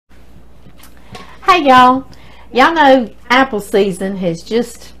Hey y'all, know apple season has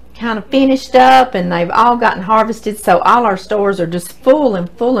just kind of finished up and they've all gotten harvested, so all our stores are just full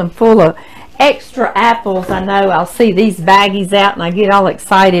of extra apples. I know I'll see these baggies out and I get all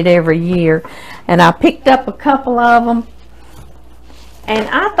excited every year, and I picked up a couple of them and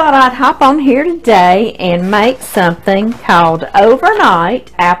I thought I'd hop on here today and make something called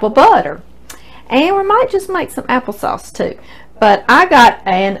overnight apple butter, and we might just make some applesauce too. But I got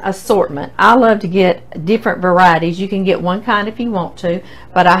an assortment. I love to get different varieties. You can get one kind if you want to,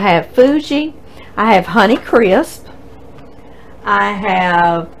 but I have Fuji, I have Honey Crisp, I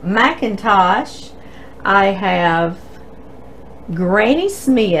have Macintosh, I have Granny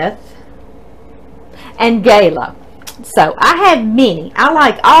Smith, and Gala. So I have many. I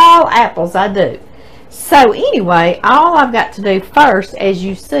like all apples, I do. So anyway, all I've got to do first, as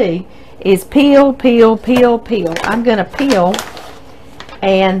you see, is peel. I'm going to peel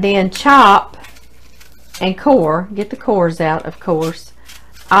and then chop and core, get the cores out, of course,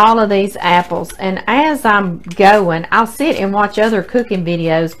 all of these apples. And as I'm going, I'll sit and watch other cooking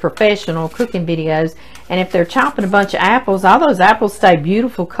videos, professional cooking videos, and if they're chopping a bunch of apples, all those apples stay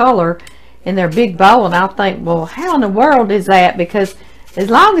beautiful color in their big bowl, and I'll think, well, how in the world is that? Because as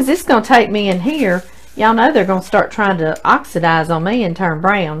long as it's going to take me in here, y'all know they're going to start trying to oxidize on me and turn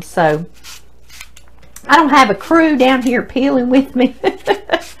brown. So I don't have a crew down here peeling with me.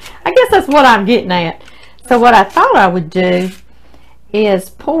 I guess that's what I'm getting at. So what I thought I would do is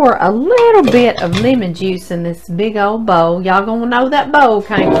pour a little bit of lemon juice in this big old bowl. Y'all gonna know that bowl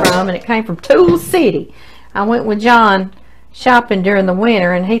came from, and it came from Tool City. I went with John shopping during the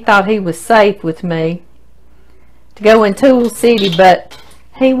winter, and he thought he was safe with me to go in Tool City, but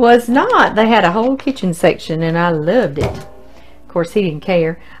he was not. They had a whole kitchen section and I loved it. Of course, he didn't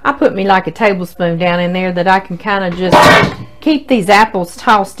care. I put me like a tablespoon down in there that I can kind of just keep these apples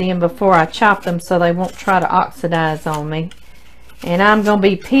tossed in before I chop them so they won't try to oxidize on me. And I'm going to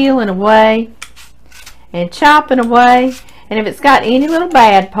be peeling away and chopping away. And if it's got any little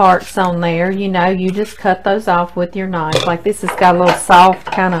bad parts on there, you know, you just cut those off with your knife. Like this has got a little soft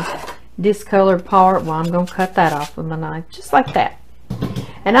kind of discolored part. Well, I'm going to cut that off with my knife, just like that.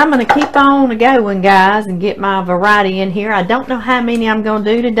 And I'm going to keep on going, guys, and get my variety in here. I don't know how many I'm going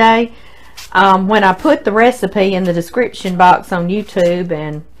to do today. When I put the recipe in the description box on YouTube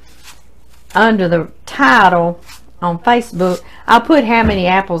and under the title on Facebook, I'll put how many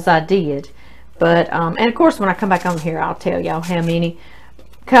apples I did. But and of course when I come back on here, I'll tell y'all how many,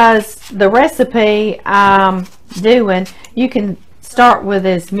 because the recipe I'm doing, you can start with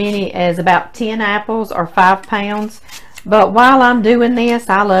as many as about 10 apples or 5 pounds. But while I'm doing this,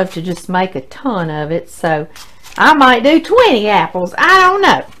 I love to just make a ton of it, so I might do 20 apples. I don't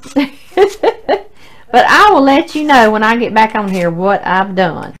know. But I will let you know when I get back on here what I've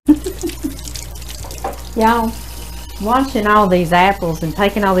done. Y'all, watching all these apples and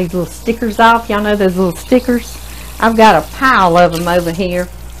taking all these little stickers off, y'all know those little stickers? I've got a pile of them over here.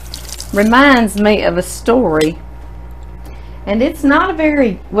 Reminds me of a story, and it's not a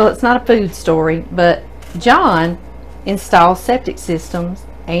very, well, it's not a food story, but John installs septic systems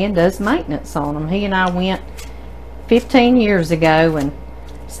and does maintenance on them. He and I went 15 years ago and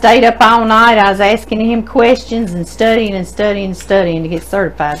stayed up all night. I was asking him questions and studying to get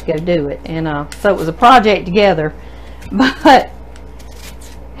certified to go do it. And so it was a project together. But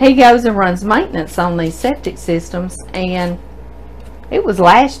he goes and runs maintenance on these septic systems, and it was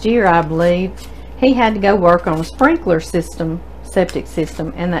last year, I believe, he had to go work on a sprinkler system, septic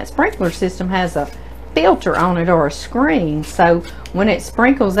system, and that sprinkler system has a filter on it or a screen, so when it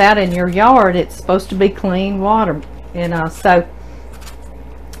sprinkles out in your yard, it's supposed to be clean water. And so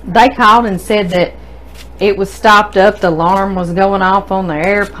they called and said that it was stopped up, the alarm was going off on the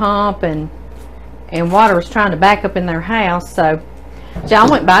air pump, and water was trying to back up in their house. So John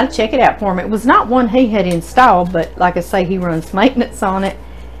went by to check it out for him. It was not one he had installed, but like I say, he runs maintenance on it.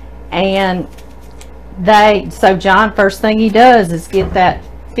 And so John, first thing he does is get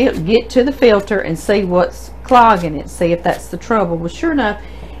to the filter and see what's clogging it, see if that's the trouble. Well, sure enough,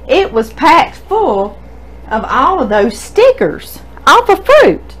 it was packed full of all of those stickers off of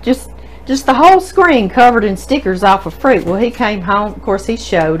fruit, just the whole screen covered in stickers off of fruit. Well, he came home, of course he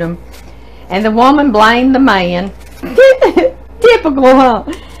showed them, and the woman blamed the man. Typical, huh?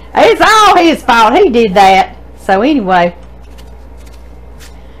 It's all his fault, he did that. So anyway,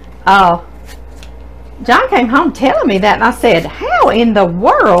 John came home telling me that, and I said, how in the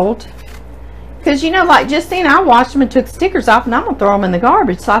world? Because, you know, like just then I washed them and took stickers off, and I'm going to throw them in the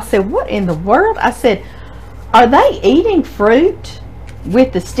garbage. So I said, what in the world? I said, are they eating fruit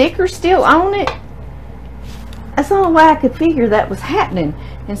with the sticker still on it? That's the only way I could figure that was happening.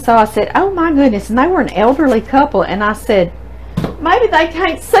 And so I said, oh my goodness, and they were an elderly couple, and I said, maybe they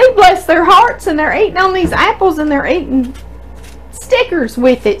can't see, bless their hearts, and they're eating on these apples and they're eating stickers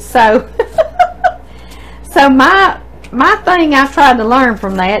with it. So so my thing I tried to learn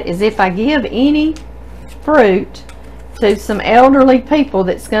from that is if I give any fruit to some elderly people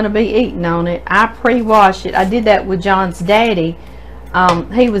that's going to be eating on it, I pre-wash it. I did that with John's daddy.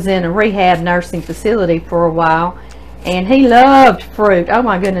 He was in a rehab nursing facility for a while, and he loved fruit. Oh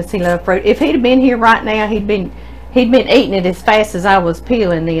my goodness, he loved fruit. If he'd have been here right now, he'd been eating it as fast as I was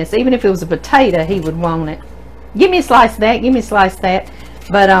peeling this. Even if it was a potato, he would want it. Give me a slice of that, give me a slice of that.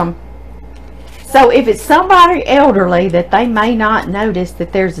 But so if it's somebody elderly that they may not notice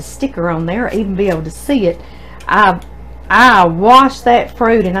that there's a sticker on there or even be able to see it, I wash that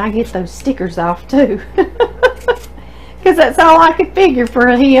fruit and I get those stickers off too. Because that's all I could figure for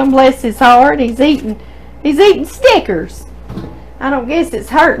him, bless his heart. He's eating stickers. I don't guess it's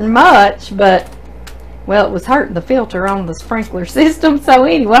hurting much, but well, it was hurting the filter on the sprinkler system. So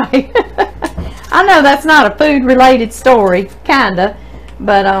anyway, I know that's not a food related story, kinda,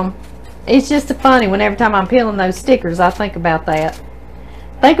 but it's just a funny when every time I'm peeling those stickers I think about that.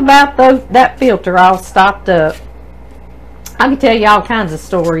 Think about that filter all stopped up. I can tell you all kinds of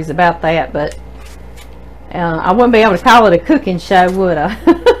stories about that, but I wouldn't be able to call it a cooking show, would I?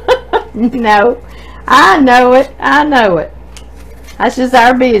 No, I know it. I know it. That's just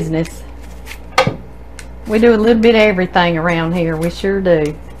our business. We do a little bit of everything around here. We sure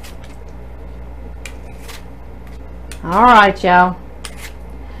do. All right, y'all.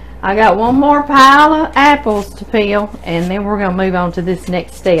 I got one more pile of apples to peel, and then we're going to move on to this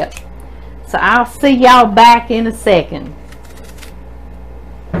next step. So I'll see y'all back in a second.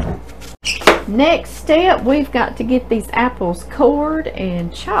 Next step, we've got to get these apples cored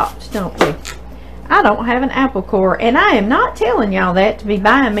and chopped, don't we? I don't have an apple core, and I am not telling y'all that to be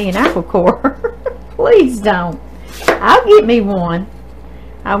buying me an apple core. Please don't. I'll get me one.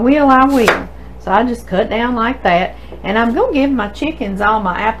 I will. So I just cut down like that, and I'm going to give my chickens all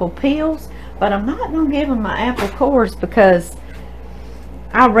my apple peels, but I'm not going to give them my apple cores because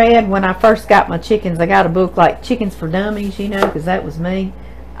I read when I first got my chickens, I got a book like Chickens for Dummies, you know, because that was me.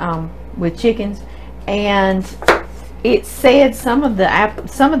 With chickens, and it said some of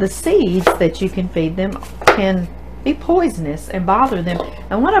the seeds that you can feed them can be poisonous and bother them,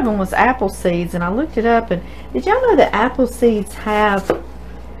 and one of them was apple seeds. And I looked it up, and did y'all know that apple seeds have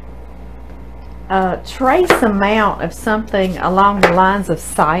a trace amount of something along the lines of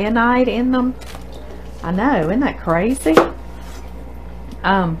cyanide in them? I know, isn't that crazy?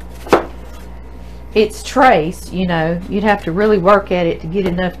 It's trace, you know, you'd have to really work at it to get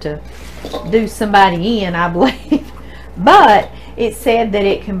enough to do somebody in, I believe. But it said that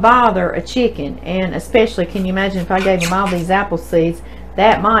it can bother a chicken, and especially, can you imagine if I gave them all these apple seeds,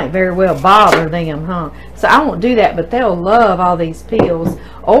 that might very well bother them, huh? So I won't do that, but they'll love all these peels.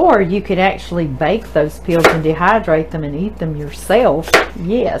 Or you could actually bake those peels and dehydrate them and eat them yourself.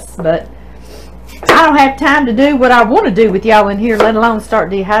 Yes, but I don't have time to do what I want to do with y'all in here, let alone start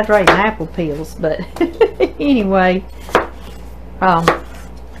dehydrating apple peels. But anyway,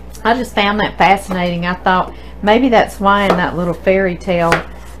 I just found that fascinating. I thought maybe that's why in that little fairy tale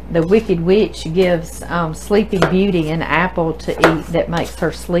the Wicked Witch gives Sleeping Beauty an apple to eat that makes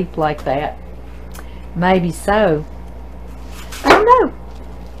her sleep like that. Maybe so.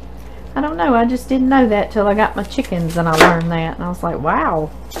 I don't know. I just didn't know that till I got my chickens and I learned that, and I was like,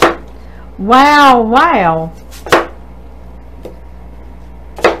 wow. Wow.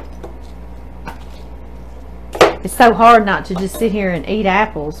 It's so hard not to just sit here and eat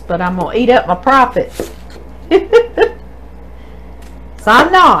apples, but I'm gonna eat up my profits. So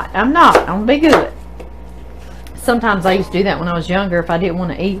I'm gonna be good. Sometimes I used to do that when I was younger. If I didn't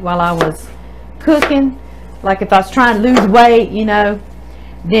want to eat while I was cooking, like if I was trying to lose weight, you know,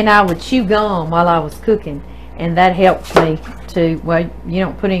 then I would chew gum while I was cooking, and that helps me to, well, you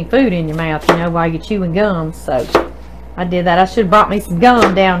don't put any food in your mouth, you know, while you're chewing gum. So I did that. I should have brought me some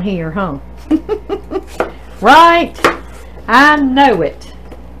gum down here, huh? Right? I know it.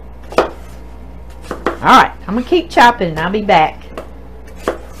 Alright, I'm gonna keep chopping and I'll be back.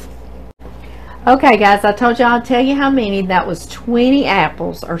 Okay guys, I told y'all I'd tell you how many. That was 20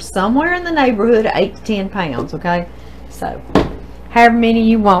 apples, or somewhere in the neighborhood of 8 to 10 pounds, okay? So however many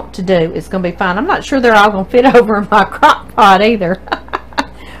you want to do, it's gonna be fine. I'm not sure they're all gonna fit over in my crock pot either.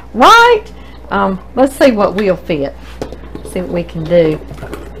 Right? Let's see what will fit. See what we can do.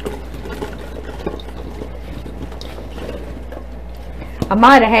 I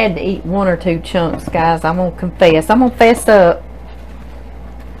might have had to eat 1 or 2 chunks, guys. I'm gonna confess. I'm gonna fess up.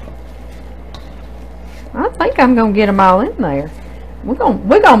 I think I'm gonna get them all in there. We're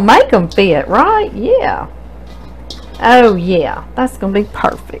gonna make them fit, right? Yeah. Oh yeah, that's gonna be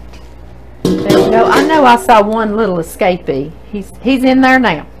perfect. There we go. I know I saw one little escapee. He's in there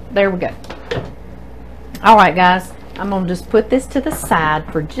now. There we go. All right, guys. I'm gonna just put this to the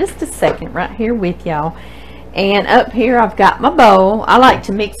side for just a second right here with y'all. And up here I've got my bowl. I like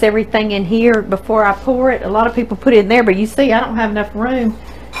to mix everything in here before I pour it. A lot of people put it in there, but you see I don't have enough room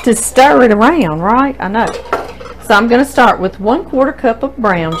to stir it around, right? I know. So I'm going to start with 1/4 cup of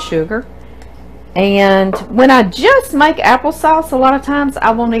brown sugar. And when I just make applesauce, a lot of times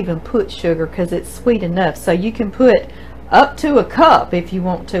I won't even put sugar because it's sweet enough. So you can put up to a cup if you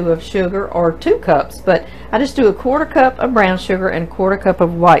want to of sugar, or 2 cups, but I just do 1/4 cup of brown sugar and 1/4 cup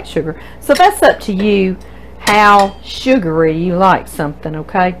of white sugar. So that's up to you how sugary you like something,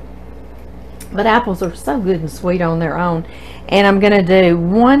 okay? But apples are so good and sweet on their own. And I'm going to do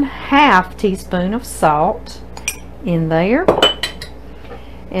 1/2 teaspoon of salt in there.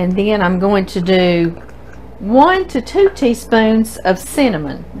 And then I'm going to do 1 to 2 teaspoons of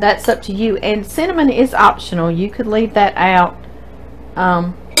cinnamon. That's up to you, and cinnamon is optional. You could leave that out,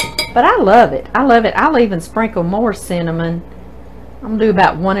 but I love it. I love it. I'll even sprinkle more cinnamon. I'm gonna do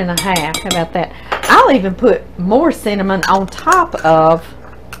about 1 1/2. How about that? I'll even put more cinnamon on top of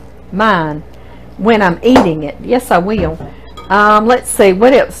mine when I'm eating it. Yes, I will. Let's see,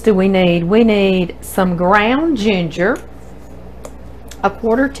 what else do we need? We need some ground ginger,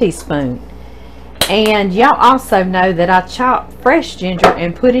 1/4 teaspoon. And y'all also know that I chop fresh ginger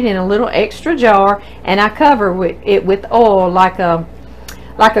and put it in a little extra jar, and I cover it with oil, like a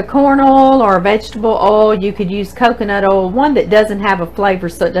corn oil or a vegetable oil. You could use coconut oil, one that doesn't have a flavor,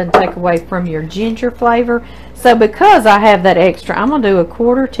 so it doesn't take away from your ginger flavor. So because I have that extra, I'm gonna do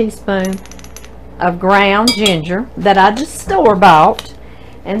 1/4 teaspoon of ground ginger that I just store bought,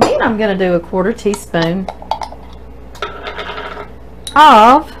 and then I'm gonna do 1/4 teaspoon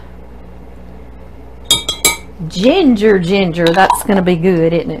of ginger. That's gonna be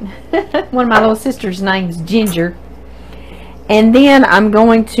good, isn't it? One of my little sister's name's Ginger. And then I'm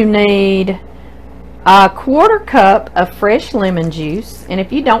going to need 1/4 cup of fresh lemon juice. And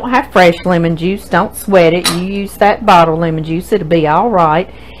if you don't have fresh lemon juice, don't sweat it. You use that bottled lemon juice, it'll be all right.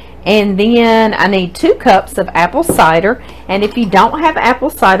 And then I need 2 cups of apple cider. And if you don't have apple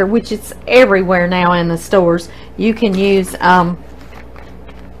cider, which it's everywhere now in the stores, you can use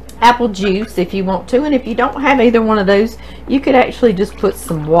apple juice if you want to. And if you don't have either one of those, you could actually just put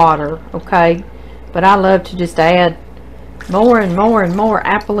some water, okay? But I love to just add more and more and more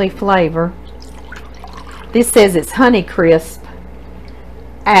apple-y flavor. This says it's Honeycrisp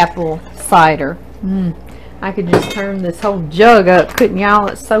apple cider. I could just turn this whole jug up, couldn't y'all?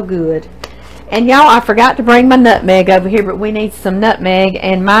 It's so good. And y'all, I forgot to bring my nutmeg over here, but we need some nutmeg,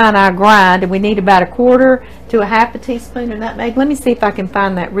 and mine I grind, and we need about 1/4 to 1/2 teaspoon of nutmeg. Let me see if I can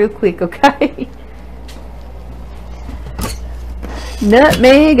find that real quick, okay?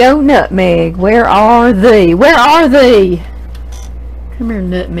 Nutmeg, oh nutmeg, where are thee? Where are thee? Come here,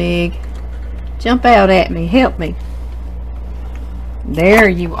 nutmeg. Jump out at me, help me. There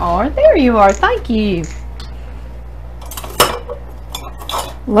you are, there you are, thank you.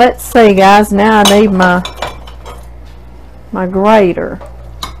 Let's see, guys, now I need my grater.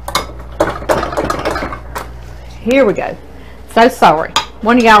 Here we go. So sorry.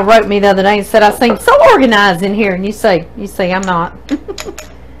 One of y'all wrote me the other day and said I seem so organized in here, and you say I'm not.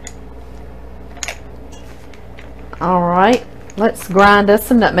 All right, let's grind us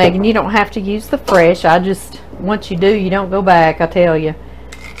some nutmeg, and you don't have to use the fresh. I just, once you do, you don't go back, I tell you.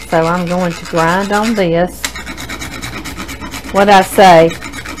 So I'm going to grind on this. What'd I say?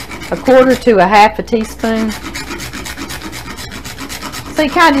 1/4 to 1/2 teaspoon. So you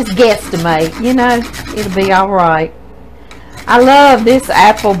kind of just guesstimate, you know, it'll be all right. I love this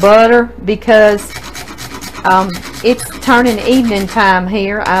apple butter because it's turning evening time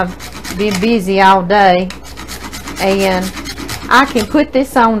here. I've been busy all day, and I can put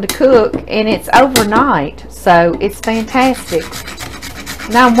this on to cook, and it's overnight, so it's fantastic.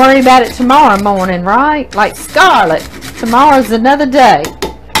 Now I'm worried about it tomorrow morning, right? Like Scarlett, tomorrow's another day.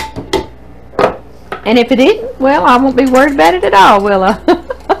 And if it isn't, well, I won't be worried about it at all, will I?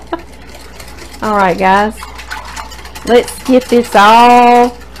 All right, guys. Let's get this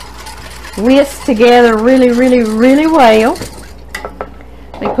all whisked together really, really, really well.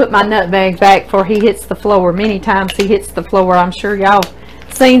 Let me put my nutmeg back before he hits the floor. Many times he hits the floor. I'm sure y'all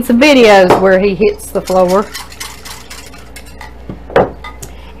seen some videos where he hits the floor.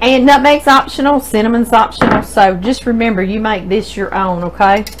 And nutmeg's optional, cinnamon's optional, so just remember you make this your own,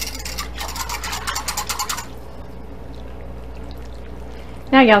 okay?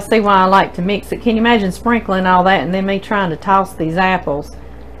 Now now y'all see why I like to mix it. Can you imagine sprinkling all that and then me trying to toss these apples?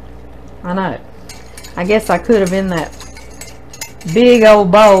 I know. I guess I could have in that big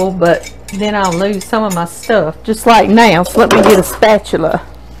old bowl, but then I'll lose some of my stuff, just like now. So let me get a spatula.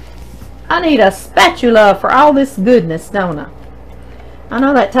 I need a spatula for all this goodness, don't I? I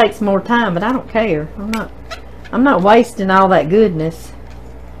know that takes more time, but I don't care. I'm not wasting all that goodness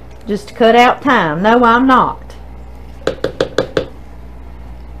just to cut out time. No, I'm not.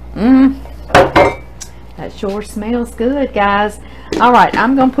 That sure smells good, guys. All right,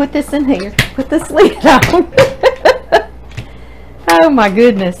 I'm gonna put this in here. Put this lid on. Oh my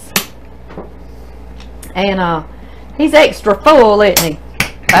goodness. And he's extra full, isn't he?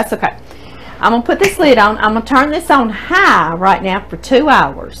 That's okay. I'm gonna put this lid on. I'm gonna turn this on high right now for 2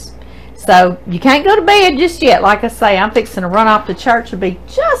 hours. So you can't go to bed just yet. Like I say, I'm fixing to run off to church. It'll be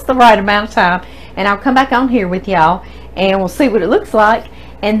just the right amount of time, and I'll come back on here with y'all and we'll see what it looks like.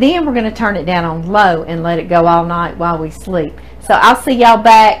 And then we're going to turn it down on low and let it go all night while we sleep. So I'll see y'all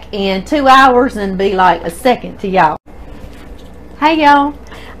back in 2 hours and be like a second to y'all. Hey y'all.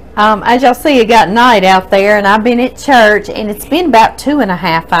 As y'all see, it got night out there, and I've been at church, and it's been about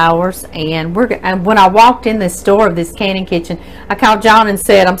 2.5 hours. And when I walked in this door of this Cannon Kitchen, I called John and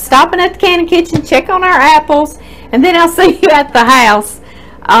said, I'm stopping at the Cannon Kitchen, check on our apples, and then I'll see you at the house.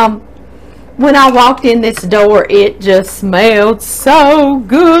 When I walked in this door, it just smelled so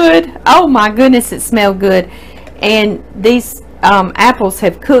good. Oh my goodness, it smelled good. And these apples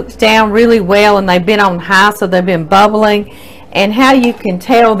have cooked down really well, and they've been on high, so they've been bubbling. And how you can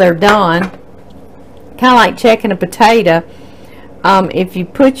tell they're done, kind of like checking a potato, if you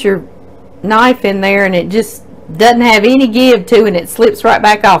put your knife in there and it just doesn't have any give to it and it slips right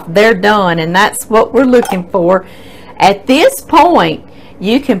back off, they're done. And that's what we're looking for. At this point,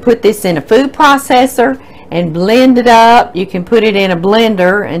 you can put this in a food processor and blend it up. You can put it in a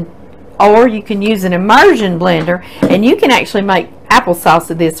blender, or you can use an immersion blender, and you can actually make applesauce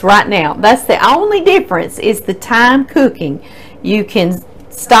of this right now. That's the only difference, is the time cooking. You can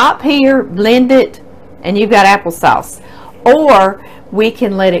stop here, blend it, and you've got applesauce. Or we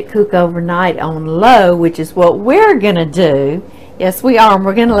can let it cook overnight on low, which is what we're gonna do. Yes, we are, and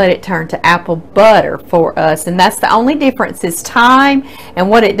we're gonna let it turn to apple butter for us. And that's the only difference, is time. And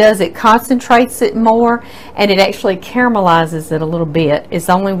what it does, it concentrates it more, and it actually caramelizes it a little bit. It's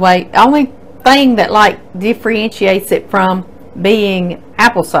the only thing that like differentiates it from being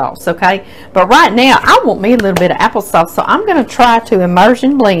applesauce. Okay, but right now I want me a little bit of applesauce, so I'm going to try to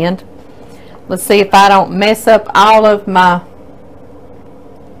immersion blend. Let's see if I don't mess up all of my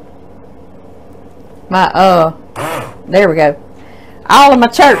there we go, all of my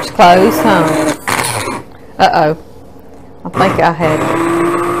church clothes, huh? Uh-oh, I think I had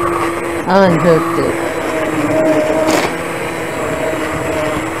unhooked it.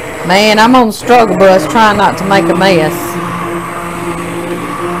 Man, I'm on the struggle bus trying not to make a mess.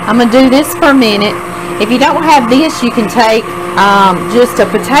 I'm going to do this for a minute. If you don't have this, you can take just a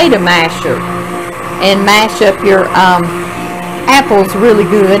potato masher and mash up your apples really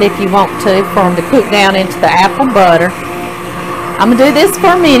good if you want to, for them to cook down into the apple butter. I'm going to do this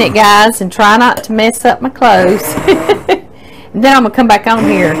for a minute, guys, and try not to mess up my clothes. And then I'm going to come back on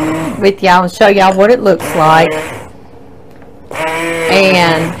here with y'all and show y'all what it looks like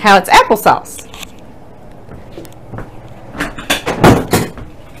and how it's applesauce.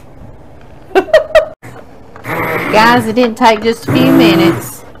 Guys, it didn't take just a few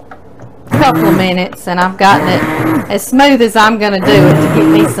minutes, a couple of minutes, and I've gotten it as smooth as I'm going to do it to get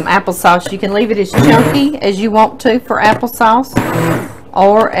me some applesauce. You can leave it as chunky as you want to for applesauce,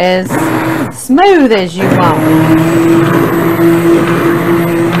 or as smooth as you want.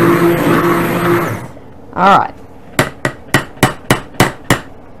 Alright.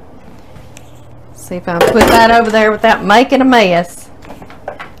 See if I can put that over there without making a mess.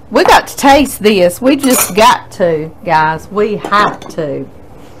 We got to taste this. We just got to, guys. We have to.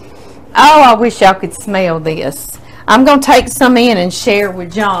 Oh, I wish y'all could smell this. I'm going to take some in and share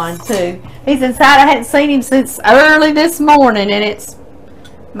with John, too. He's inside. I hadn't seen him since early this morning, and it's,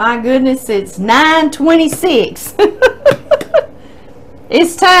 my goodness, it's 9:26.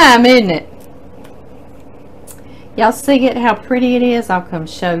 It's time, isn't it? Y'all see it, how pretty it is? I'll come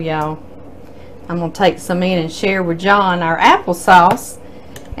show y'all. I'm going to take some in and share with John our applesauce.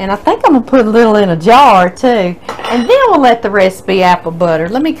 And I think I'm going to put a little in a jar too. And then we'll let the rest be apple butter.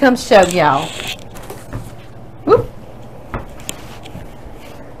 Let me come show y'all.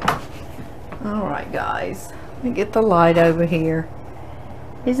 Alright guys. Let me get the light over here.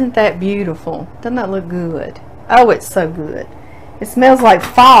 Isn't that beautiful? Doesn't that look good? Oh, it's so good. It smells like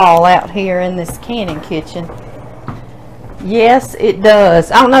fall out here in this Cannon Kitchen. Yes, it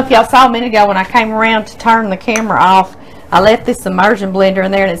does. I don't know if y'all saw a minute ago when I came around to turn the camera off, I left this immersion blender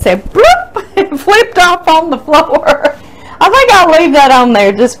in there and it said bloop and flipped off on the floor. I think I'll leave that on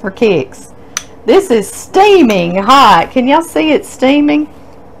there just for kicks. This is steaming hot. Can y'all see it steaming?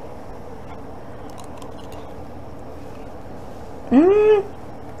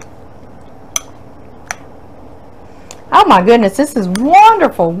 Oh my goodness, this is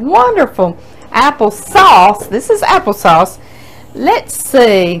wonderful, wonderful apple sauce. This is applesauce. Let's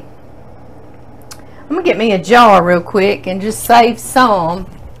see. I'm gonna get me a jar real quick and just save some,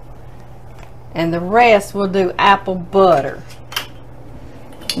 and the rest we'll do apple butter.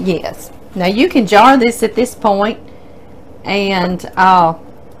 Yes, now you can jar this at this point and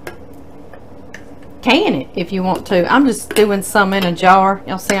can it if you want to. I'm just doing some in a jar.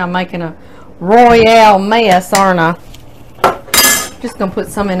 Y'all see I'm making a royale mess, aren't I? Just gonna put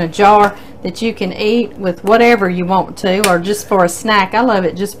some in a jar that you can eat with whatever you want to, or just for a snack. I love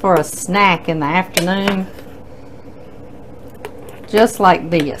it just for a snack in the afternoon, just like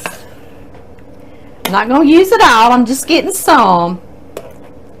this. I'm not gonna use it all, I'm just getting some.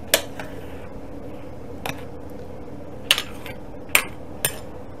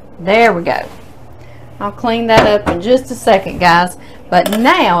 There we go. I'll clean that up in just a second, guys. But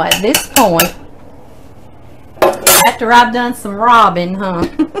now at this point, after I've done some robbing,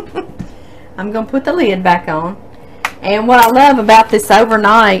 I'm going to put the lid back on. And what I love about this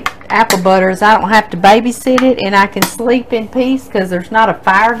overnight apple butter is I don't have to babysit it, and I can sleep in peace because there's not a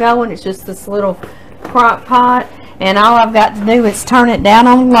fire going. It's just this little crock pot, and all I've got to do is turn it down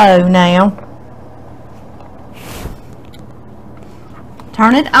on low now.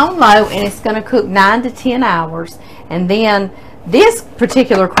 Turn it on low, and it's going to cook 9 to 10 hours. And then this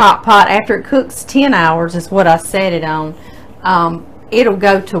particular crock pot, after it cooks 10 hours is what I set it on, it'll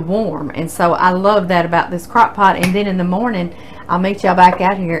go to warm. And so I love that about this crock pot. And then in the morning I'll meet y'all back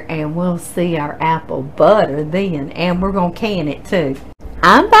out here and we'll see our apple butter then, and we're gonna can it too.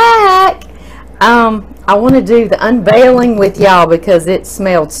 I'm back. I want to do the unveiling with y'all because it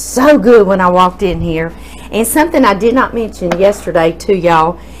smelled so good when I walked in here. And something I did not mention yesterday to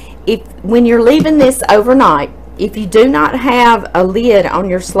y'all, when you're leaving this overnight, if you do not have a lid on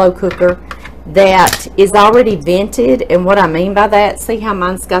your slow cooker that is already vented, and what I mean by that, see how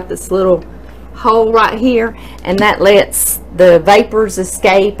mine's got this little hole right here, and that lets the vapors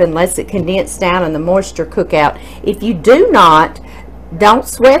escape and lets it condense down and the moisture cook out. If you do not, don't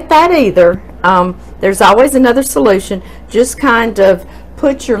sweat that either. There's always another solution. Just kind of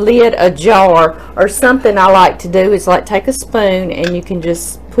put your lid ajar, or something I like to do is like take a spoon and you can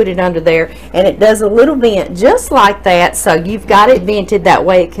just put it under there, and it does a little vent just like that. So you've got it vented, that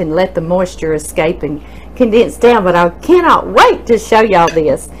way it can let the moisture escape and condense down. But I cannot wait to show y'all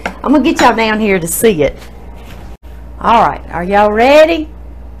this. I'm gonna get y'all down here to see it. All right, are y'all ready?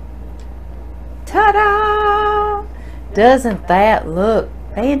 Ta-da! Doesn't that look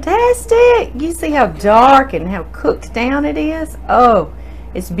fantastic? You see how dark and how cooked down it is? Oh,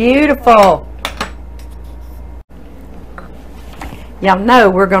 it's beautiful. Y'all know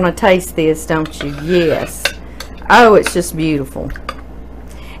we're going to taste this, don't you? Yes. Oh, it's just beautiful.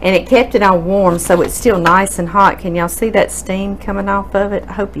 And it kept it on warm, so it's still nice and hot. Can y'all see that steam coming off of it?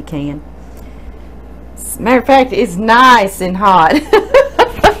 I hope you can. As a matter of fact, it's nice and hot.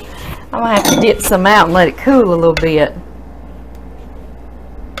 I'm going to have to dip some out and let it cool a little bit.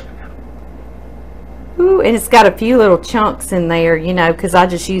 Ooh, and it's got a few little chunks in there, you know, because I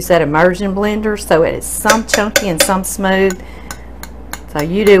just use that immersion blender, so it's some chunky and some smooth. So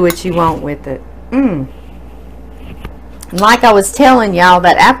you do what you want with it. Like I was telling y'all,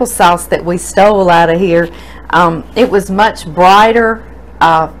 that applesauce that we stole out of here, it was much brighter,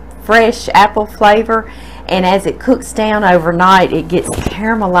 fresh apple flavor, and as it cooks down overnight, it gets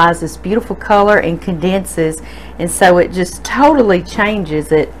caramelized, this beautiful color, and condenses, and so it just totally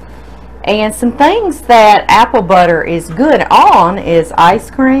changes it. And some things that apple butter is good on is ice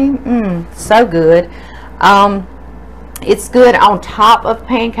cream. So good. It's good on top of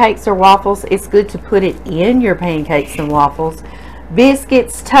pancakes or waffles. It's good to put it in your pancakes and waffles,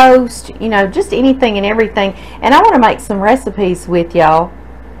 biscuits, toast, you know, just anything and everything. And I want to make some recipes with y'all.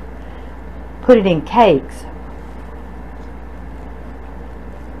 Put it in cakes.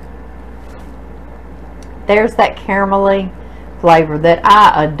 There's that caramelly flavor that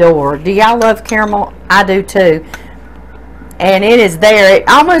I adore. Do y'all love caramel? I do too. And it is there. It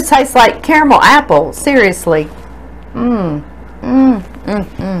almost tastes like caramel apple. Seriously. I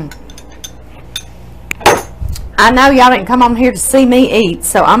know y'all didn't come on here to see me eat,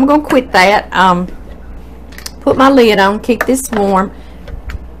 so I'm gonna quit that. Put my lid on, keep this warm,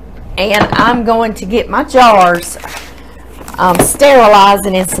 and I'm going to get my jars.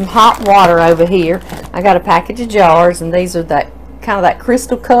 sterilizing in some hot water over here. I got a package of jars, and these are that kind of that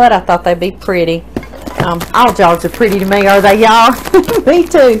crystal cut. I thought they'd be pretty. All jars are pretty to me, are they, y'all? Me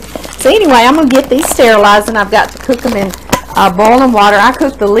too. So anyway, I'm gonna get these sterilized, and I've got to cook them in boiling water. I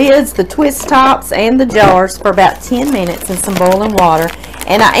cook the lids, the twist tops, and the jars for about 10 minutes in some boiling water.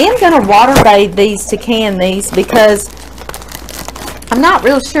 And I am going to water bathe these to can these, because I'm not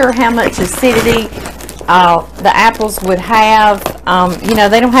real sure how much acidity the apples would have. You know,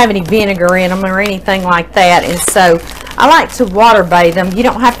 they don't have any vinegar in them or anything like that, and so I like to water bathe them. You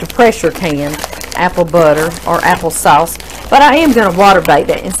don't have to pressure can apple butter or applesauce, but I am going to water bathe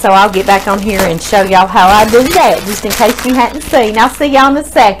it, and so I'll get back on here and show y'all how I do that, just in case you hadn't seen. I'll see y'all in a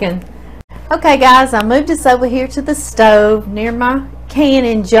second. Okay guys, I moved us over here to the stove near my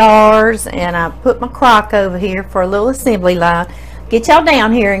canning jars, and I put my crock over here for a little assembly line. Get y'all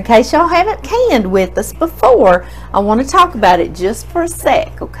down here in case y'all haven't canned with us before. I want to talk about it just for a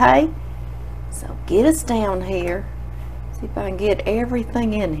sec, okay? So get us down here. See if I can get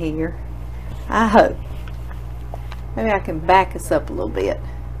everything in here. I hope. Maybe I can back us up a little bit.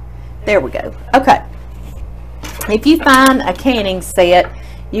 There we go. Okay. If you find a canning set,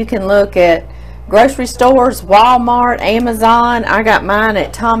 you can look at grocery stores, Walmart, Amazon. I got mine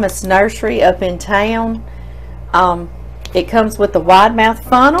at Thomas Nursery up in town. It comes with the wide mouth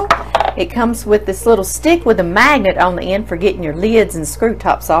funnel. It comes with this little stick with a magnet on the end for getting your lids and screw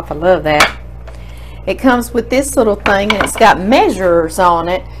tops off. I love that. It comes with this little thing, and it's got measurers on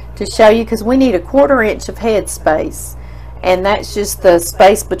it to show you, because we need 1/4 inch of head space, and that's just the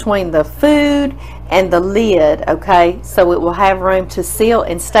space between the food and the lid, okay? So it will have room to seal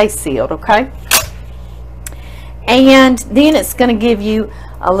and stay sealed, okay? And then it's going to give you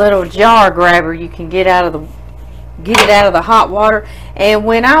a little jar grabber you can get it out of the hot water. And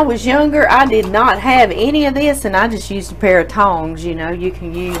when I was younger, I did not have any of this, and I just used a pair of tongs. You know, you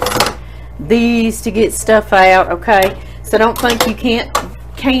can use these to get stuff out, okay? So don't think you can't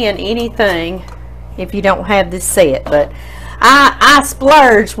can anything if you don't have this set. But I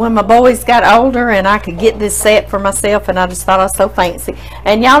splurged when my boys got older and I could get this set for myself, and I just thought I was so fancy.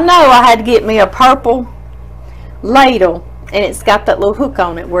 And y'all know I had to get me a purple ladle, and it's got that little hook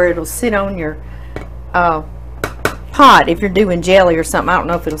on it where it'll sit on your pot if you're doing jelly or something. I don't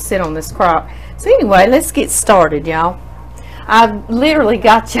know if it'll sit on this crock. So anyway, let's get started, y'all. I've literally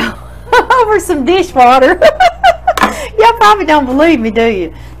got y'all over some dishwater. Y'all probably don't believe me, do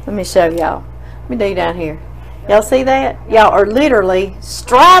you? Let me show y'all. Let me do down here. Y'all see that? Y'all are literally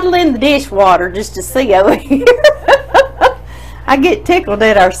straddling the dishwater just to see over here. I get tickled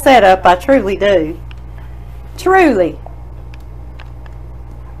at our setup. I truly do. Truly.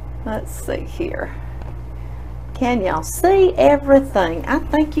 Let's see here. Can y'all see everything? I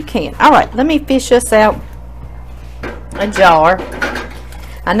think you can. All right, let me fish us out a jar.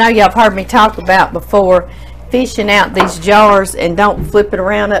 I know y'all have heard me talk about before fishing out these jars, and don't flip it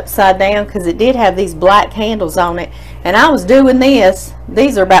around upside down, because it did have these black handles on it. And I was doing this.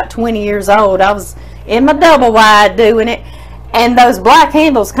 These are about 20 years old. I was in my double wide doing it, and those black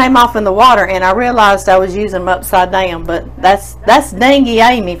handles came off in the water, and I realized I was using them upside down. But that's dingy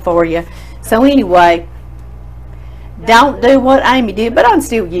Amy for you. So anyway, don't do what Amy did, but I can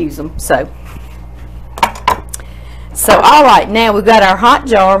still use them. So all right, now we've got our hot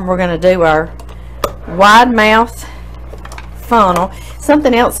jar, and we're going to do our wide mouth funnel.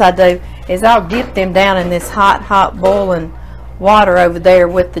 Something else I do is I'll dip them down in this hot boiling water over there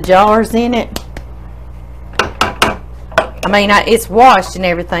with the jars in it. I mean, it's washed and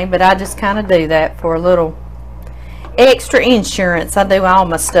everything, but I just kind of do that for a little extra insurance. I do all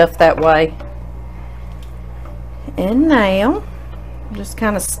my stuff that way. And now I'm just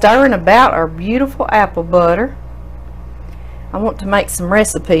kind of stirring about our beautiful apple butter. I want to make some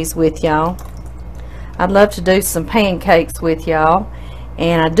recipes with y'all. I'd love to do some pancakes with y'all,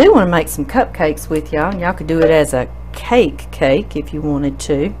 and I do want to make some cupcakes with y'all. Y'all could do it as a cake if you wanted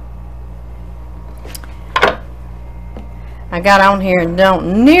to. I got on here and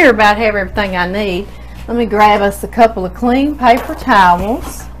don't near about have everything I need. Let me grab us a couple of clean paper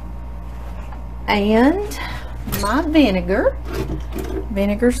towels and my vinegar.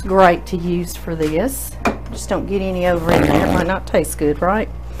 Vinegar's great to use for this. Just don't get any over in there. It might not taste good, right?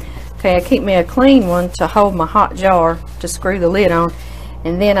 Okay, I keep me a clean one to hold my hot jar to screw the lid on,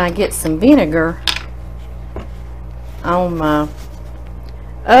 and then I get some vinegar on my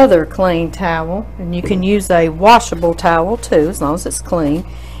other clean towel, and you can use a washable towel too, as long as it's clean,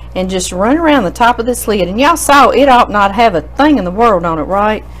 and just run around the top of this lid. And y'all saw it ought not have a thing in the world on it,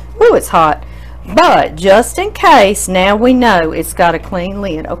 right? Ooh, it's hot. But just in case, now we know it's got a clean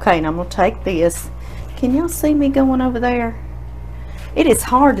lid. Okay, and I'm going to take this, Can y'all see me going over there? It is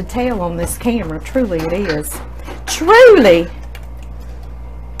hard to tell on this camera. Truly it is. Truly.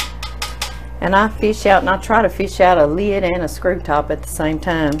 And I fish out, and I try to fish out a lid and a screw top at the same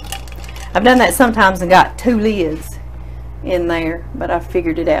time. I've done that sometimes and got 2 lids in there, but I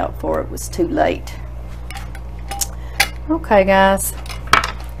figured it out before it was too late. Okay, guys.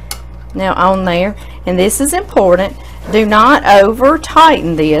 Now on there, and this is important, do not over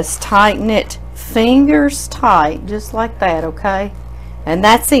tighten this. Tighten it fingers tight, just like that, okay? And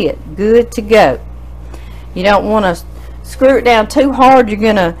that's it. Good to go. You don't want to screw it down too hard. You're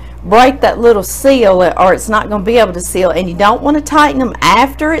going to break that little seal, or it's not going to be able to seal. And you don't want to tighten them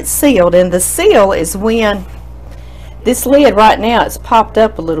after it's sealed. And the seal is when this lid right now, it's popped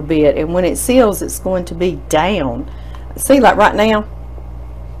up a little bit, and when it seals, it's going to be down. See, like right now.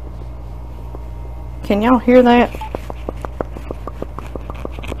 Can y'all hear that?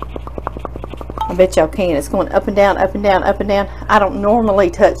 I bet y'all can. It's going up and down, up and down, up and down. I don't normally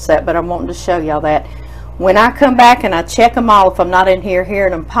touch that, but I'm wanting to show y'all that. When I come back and I check them all, if I'm not in here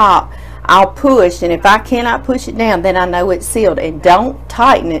hearing them pop, I'll push, and if I cannot push it down, then I know it's sealed. And don't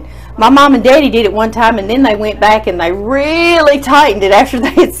tighten it. My mom and daddy did it one time, and then they went back and they really tightened it after they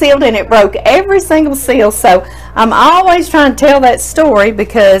had sealed, and it broke every single seal. So I'm always trying to tell that story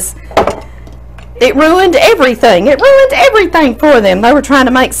because it ruined everything. It ruined everything for them. They were trying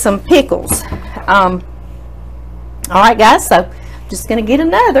to make some pickles. All right, guys, so I'm just going to get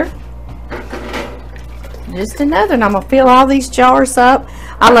another. Just another, and I'm going to fill all these jars up.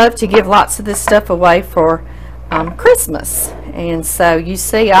 I love to give lots of this stuff away for Christmas. And so you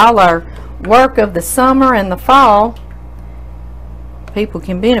see all our work of the summer and the fall, people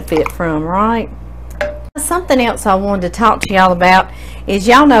can benefit from, right? Something else I wanted to talk to y'all about is,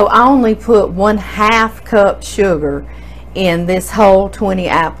 y'all know I only put 1/2 cup sugar in this whole 20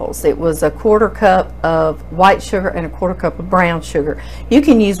 apples. It was 1/4 cup of white sugar and 1/4 cup of brown sugar. You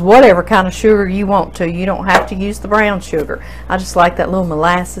can use whatever kind of sugar you want to. You don't have to use the brown sugar. I just like that little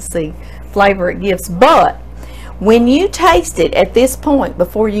molassesy flavor it gives. But when you taste it at this point,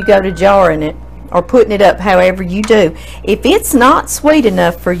 before you go to jarring it or putting it up, however you do, if it's not sweet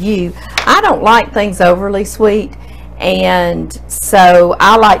enough for you, I don't like things overly sweet, and so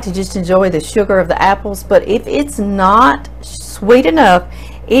I like to just enjoy the sugar of the apples. But if it's not sweet enough,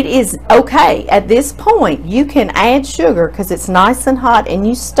 it is okay. At this point, you can add sugar because it's nice and hot, and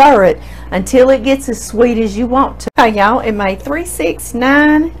you stir it until it gets as sweet as you want to. Okay, y'all, it made 3, 6,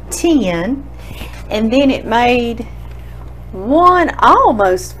 9, 10, and then it made one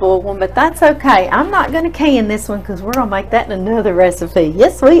almost full one, but that's okay. I'm not going to can this one because we're going to make that in another recipe.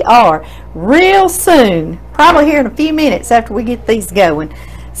 Yes, we are. Real soon. Probably here in a few minutes after we get these going.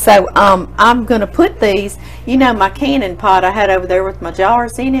 So I'm going to put these, you know, my canning pot I had over there with my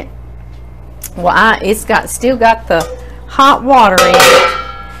jars in it. Well, it's still got the hot water in it,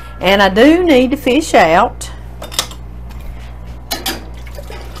 and I do need to fish out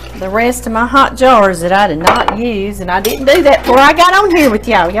the rest of my hot jars that I did not use, and I didn't do that before I got on here with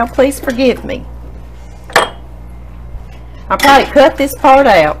y'all. Y'all please forgive me. I'll probably cut this part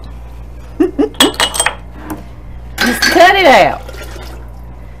out. Just cut it out.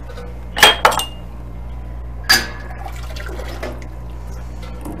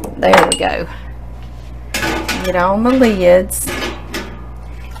 There we go. Get on my lids,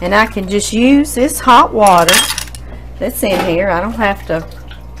 and I can just use this hot water that's in here. I don't have to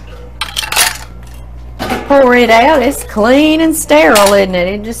pour it out. It's clean and sterile, isn't it?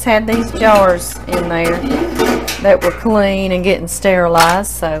 It just had these jars in there that were clean and getting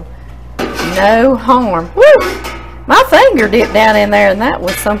sterilized, so no harm. Woo! My finger dipped down in there, and that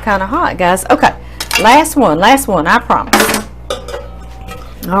was some kind of hot, guys. Okay, last one, I promise.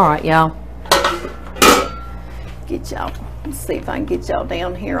 All right, y'all. Get y'all. Let's see if I can get y'all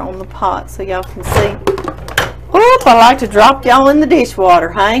down here on the pot so y'all can see. Whoop! I like to drop y'all in the dishwater.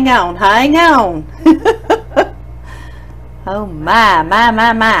 Hang on, hang on. Oh my.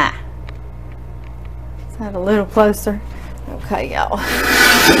 Is that a little closer? Okay, y'all.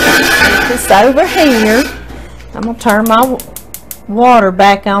 Put this over here. I'm going to turn my water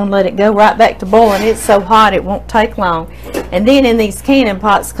back on, let it go right back to boiling. It's so hot it won't take long. And then in these canning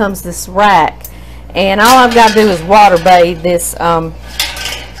pots comes this rack. And all I've got to do is water bathe this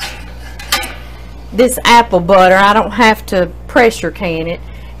this apple butter. I don't have to pressure can it.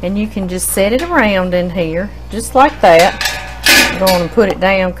 And you can just set it around in here, just like that. I'm going to put it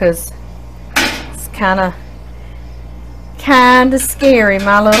down because it's kind of scary,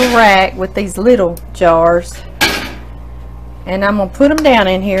 my little rack with these little jars. And I'm going to put them down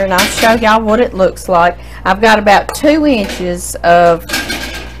in here, and I'll show y'all what it looks like. I've got about 2 inches of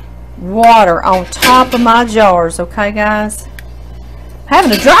water on top of my jars, okay guys?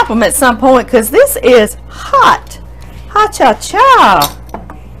 Having to drop them at some point because this is hot. Hot cha cha.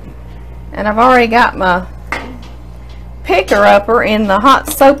 And I've already got my picker upper in the hot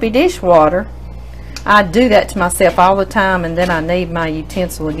soapy dishwater. I do that to myself all the time, and then I need my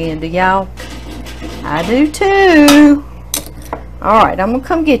utensil again. Do y'all? I do too. Alright, I'm gonna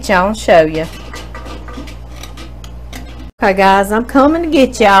come get y'all and show you. Okay guys, I'm coming to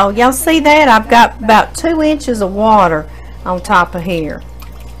get y'all. Y'all see that? I've got about 2 inches of water on top of here.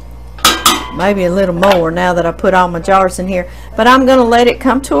 Maybe a little more now that I put all my jars in here. But I'm going to let it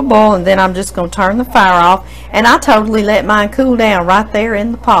come to a boil, and then I'm just going to turn the fire off. And I totally let mine cool down right there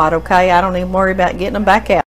in the pot, okay? I don't even worry about getting them back out.